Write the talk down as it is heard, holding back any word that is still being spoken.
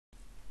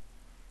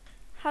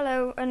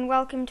Hello and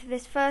welcome to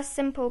this first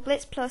Simple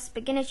BlitzPlus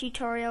beginner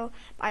tutorial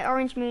by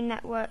Orange Moon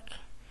Network.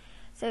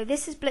 So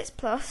this is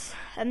BlitzPlus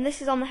and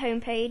this is on the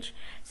home page,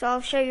 so I'll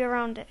show you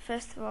around it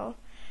first of all.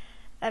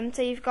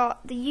 So you've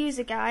got the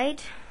user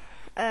guide,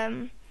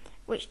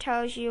 which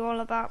tells you all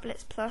about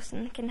BlitzPlus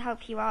and can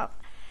help you out,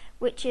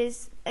 which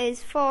is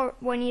for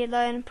when you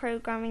learn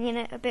programming in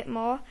it a bit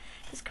more.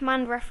 There's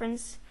command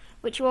reference,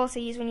 which you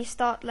also use when you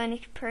start learning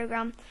to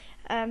program,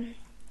 and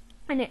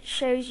it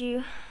shows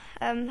you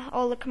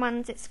all the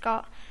commands it's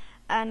got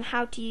and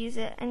how to use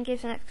it, and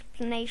gives an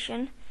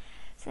explanation.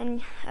 So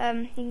then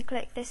you can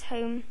click this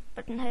home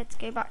button here to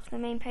go back to the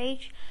main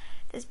page.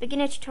 There's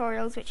beginner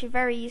tutorials, which are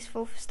very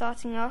useful for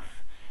starting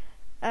off,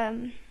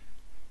 and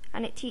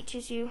it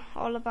teaches you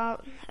all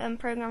about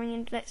programming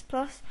in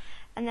BlitzPlus.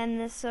 And then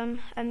there's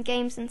some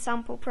games and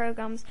sample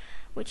programs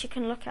which you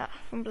can look at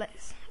from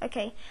Blitz.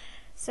 Okay,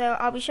 so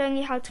I'll be showing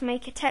you how to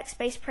make a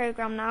text-based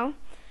program now.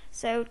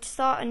 So to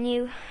start a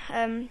new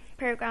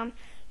program,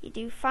 you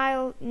do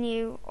File,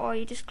 New, or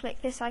you just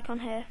click this icon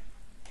here.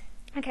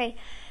 Okay,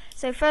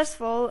 so first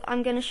of all,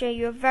 I'm going to show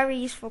you a very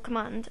useful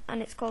command,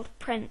 and it's called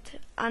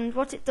print. And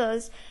what it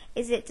does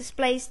is it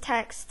displays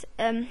text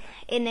in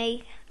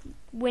a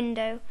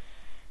window.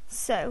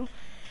 So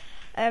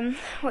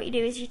what you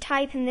do is you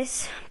type in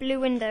this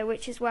blue window,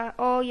 which is where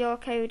all your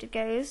code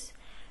goes.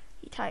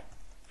 You type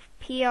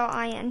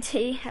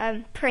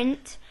print,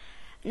 print,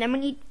 and then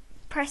when you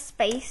press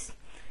space,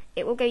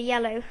 it will go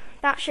yellow.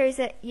 That shows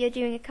that you're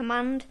doing a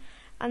command,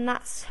 and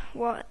that's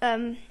what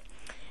the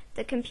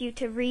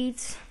computer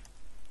reads.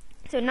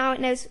 So now it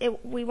knows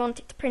we want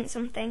it to print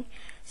something.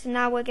 So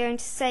now we're going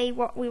to say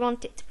what we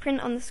want it to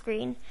print on the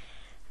screen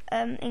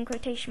in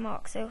quotation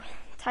marks. So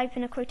type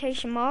in a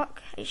quotation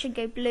mark, it should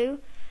go blue.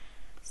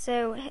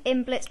 So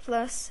in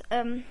BlitzPlus,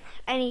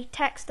 any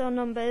text or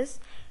numbers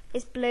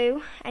is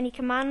blue, any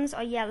commands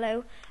are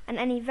yellow, and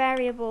any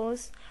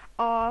variables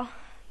are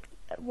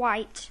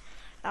white.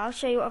 I'll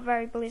show you what a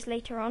variable is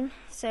later on.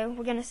 So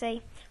we're going to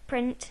say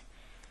print.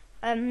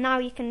 Now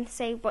you can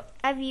say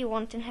whatever you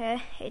want in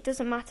here. It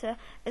doesn't matter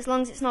as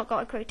long as it's not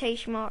got a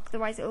quotation mark,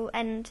 otherwise it will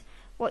end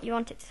what you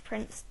want it to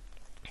print.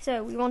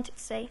 So we want it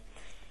to say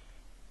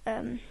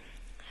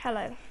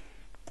hello.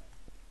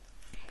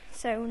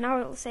 So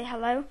now it will say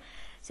hello.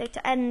 So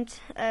to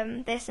end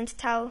this and to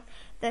tell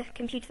the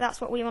computer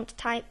that's what we want to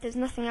type, there's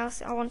nothing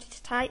else I wanted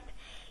to type,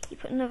 you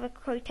put another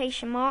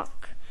quotation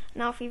mark.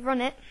 Now if we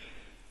run it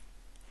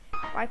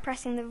by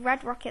pressing the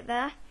red rocket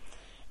there,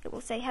 it will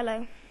say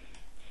hello.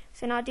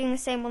 So now doing the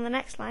same on the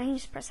next line, you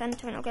just press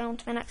enter and it'll go on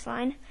to the next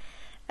line.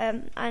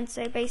 And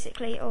so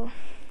basically it'll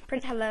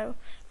print hello,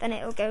 then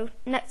it'll go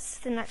next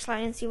to the next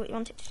line and see what you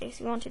want it to do.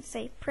 So we want it to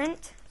say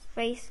print,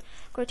 space,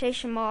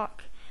 quotation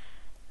mark,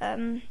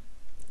 then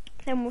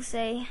we'll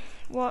say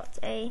what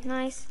a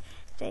nice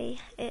day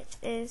it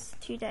is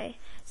today.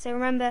 So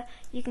remember,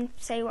 you can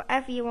say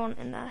whatever you want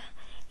in there,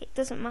 it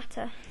doesn't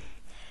matter.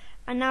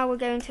 And now we're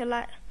going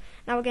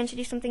to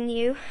do something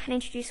new and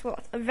introduce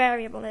what a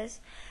variable is.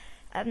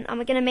 And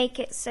we're going to make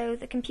it so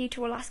the computer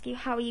will ask you,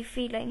 how are you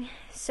feeling?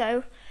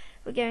 So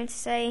we're going to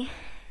say,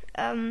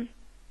 going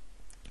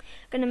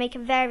to make a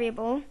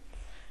variable,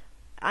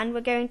 and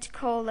we're going to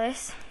call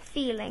this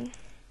feeling.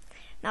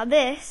 Now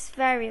this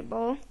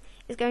variable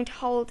is going to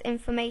hold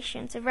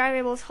information. So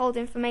variables hold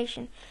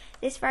information.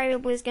 This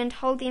variable is going to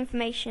hold the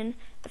information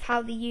of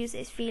how the user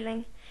is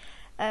feeling.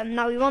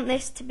 Now we want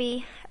this to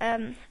be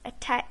a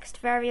text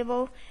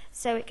variable,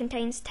 so it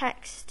contains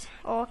text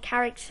or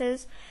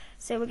characters.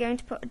 So we're going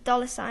to put a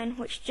 $,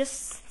 which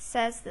just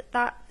says that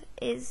that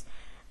is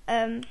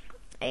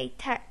a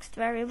text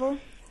variable.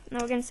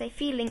 Now we're going to say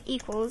feeling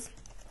equals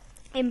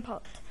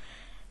input.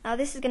 Now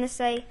this is going to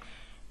say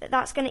that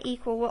that's going to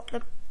equal what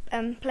the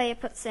player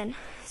puts in.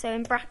 So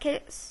in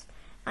brackets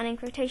and in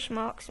quotation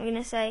marks, we're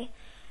going to say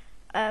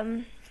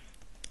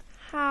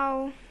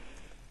how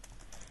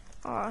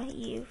are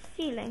you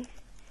feeling?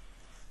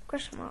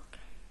 Question mark.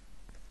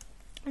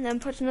 And then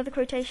put another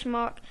quotation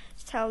mark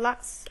to tell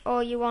that's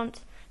all you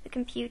want the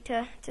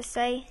computer to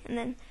say, and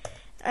then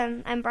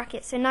end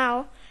bracket. So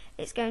now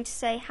it's going to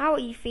say how are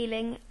you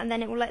feeling, and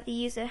then it will let the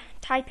user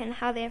type in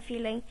how they are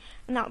feeling,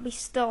 and that will be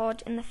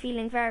stored in the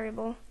feeling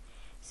variable.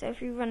 So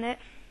if we run it,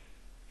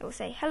 it will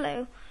say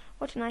hello,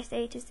 what a nice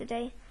day it is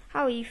today,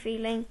 how are you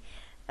feeling?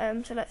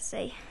 So let's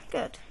say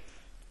good,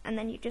 and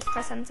then you just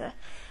press enter,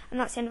 and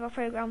that's the end of our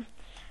program.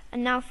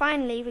 And now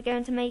finally we're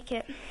going to make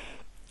it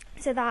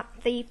so that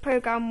the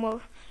program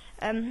will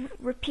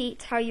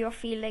repeat how you're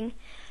feeling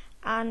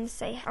and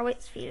say how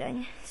it's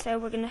feeling. So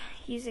we're going to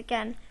use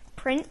again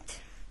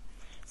print,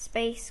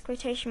 space,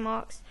 quotation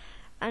marks,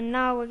 and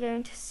now we're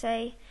going to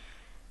say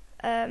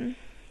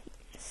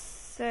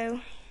so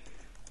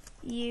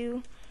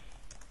you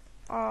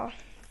are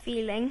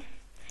feeling.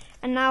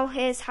 And now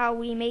here's how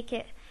we make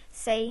it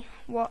say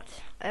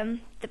what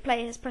the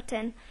player has put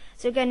in.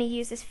 So we're going to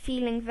use this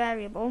feeling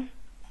variable.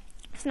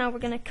 So now we're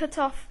going to cut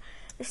off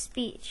the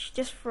speech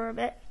just for a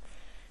bit.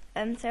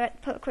 So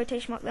put a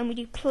quotation mark, then we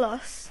do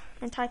plus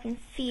and type in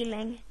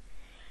feeling.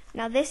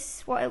 Now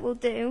this, what it will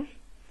do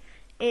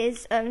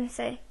is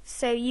say,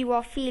 so you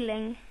are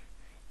feeling,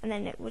 and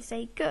then it would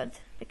say good,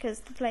 because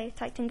the player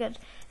typed in good.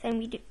 Then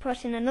we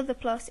put in another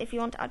plus if you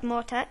want to add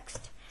more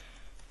text,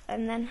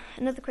 and then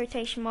another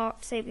quotation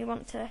mark to say we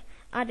want to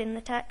add in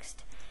the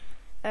text,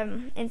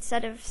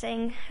 instead of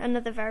saying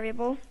another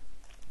variable.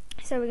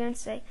 So we're going to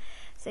say,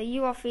 so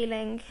you are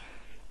feeling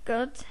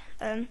good,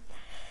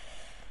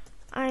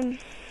 I'm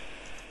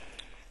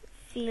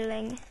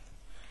feeling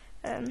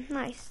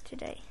nice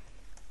today.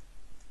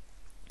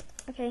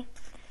 Okay,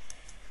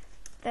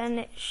 then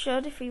it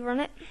should, if we run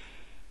it,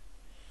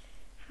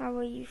 how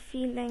are you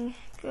feeling?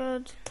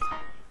 Good.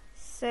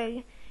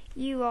 So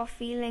you are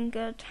feeling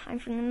good, I'm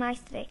feeling nice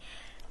today.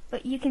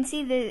 But you can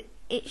see that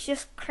it's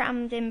just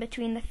crammed in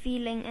between the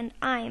feeling and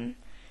I'm.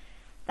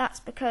 That's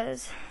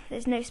because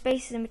there's no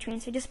spaces in between,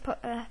 so just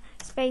put a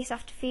space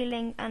after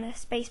feeling and a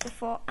space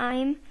before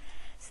I'm.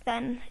 So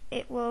then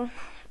it will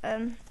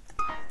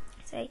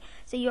say,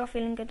 so you are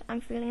feeling good,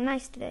 I'm feeling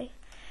nice today.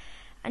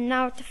 And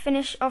now to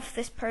finish off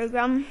this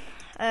program,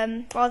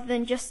 rather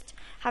than just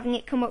having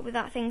it come up with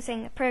that thing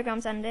saying the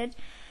program's ended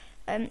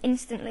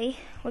instantly,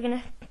 we're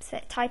going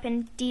to type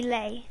in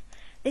delay.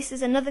 This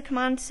is another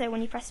command, so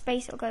when you press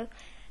space it'll go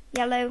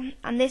yellow,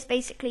 and this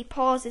basically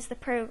pauses the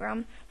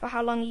program for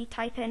how long you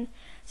type in.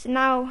 So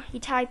now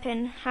you type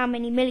in how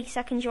many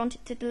milliseconds you want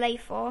it to delay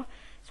for.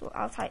 So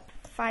I'll type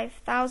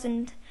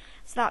 5,000,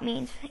 so that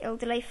means it'll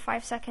delay for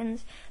 5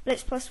 seconds.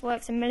 BlitzPlus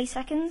works in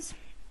milliseconds.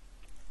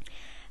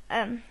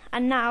 And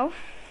now,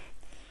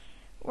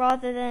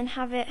 rather than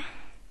have it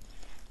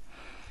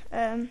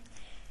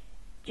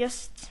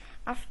just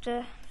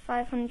after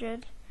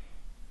 500,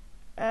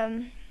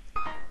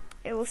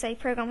 it will say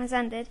program has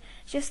ended.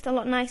 It's just a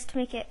lot nicer to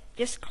make it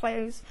just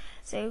close.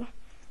 So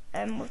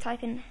we'll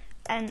type in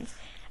end.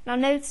 Now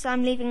notice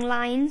I'm leaving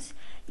lines.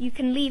 You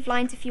can leave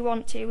lines if you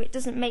want to. It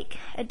doesn't make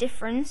a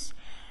difference.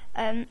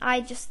 I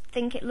just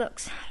think it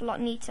looks a lot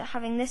neater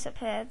having this up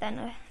here than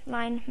a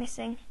line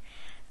missing.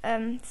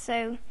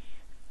 So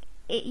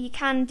you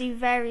can do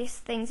various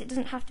things. It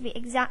doesn't have to be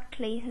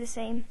exactly the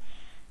same.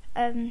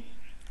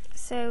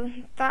 So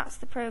that's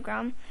the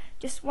program.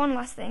 Just one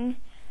last thing.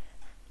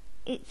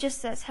 It just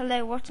says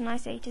hello, what a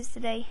nice day it is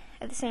today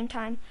at the same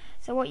time.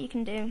 So what you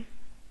can do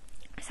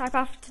is type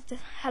after the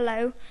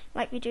hello,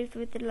 like we do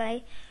with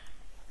delay.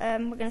 We're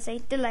going to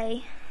say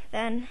delay,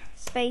 then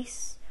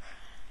space.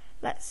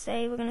 Let's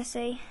say we're going to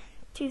say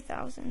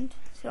 2000.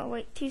 So I'll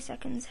wait 2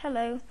 seconds.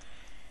 Hello.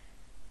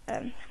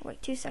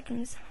 Wait 2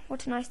 seconds.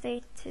 What a nice day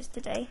it is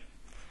today.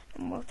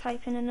 And we'll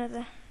type in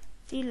another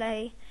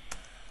delay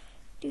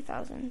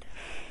 2000.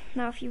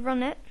 Now if you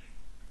run it,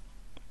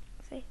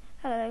 say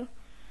hello.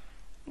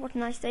 What a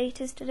nice day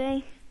it is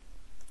today.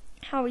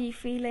 How are you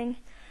feeling?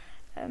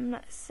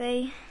 Let's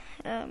say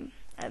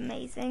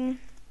amazing.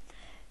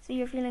 So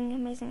you're feeling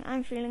amazing,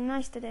 I'm feeling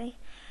nice today.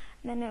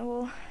 And then it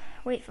will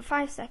wait for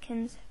 5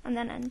 seconds and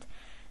then end.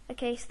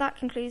 Okay, so that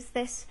concludes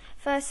this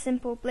first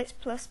Simple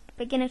BlitzPlus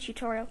beginner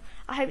tutorial.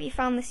 I hope you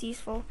found this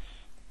useful.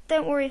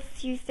 Don't worry if a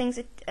few things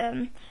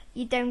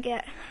you don't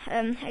get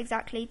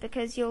exactly,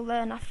 because you'll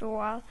learn after a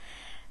while.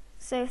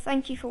 So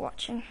thank you for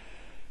watching.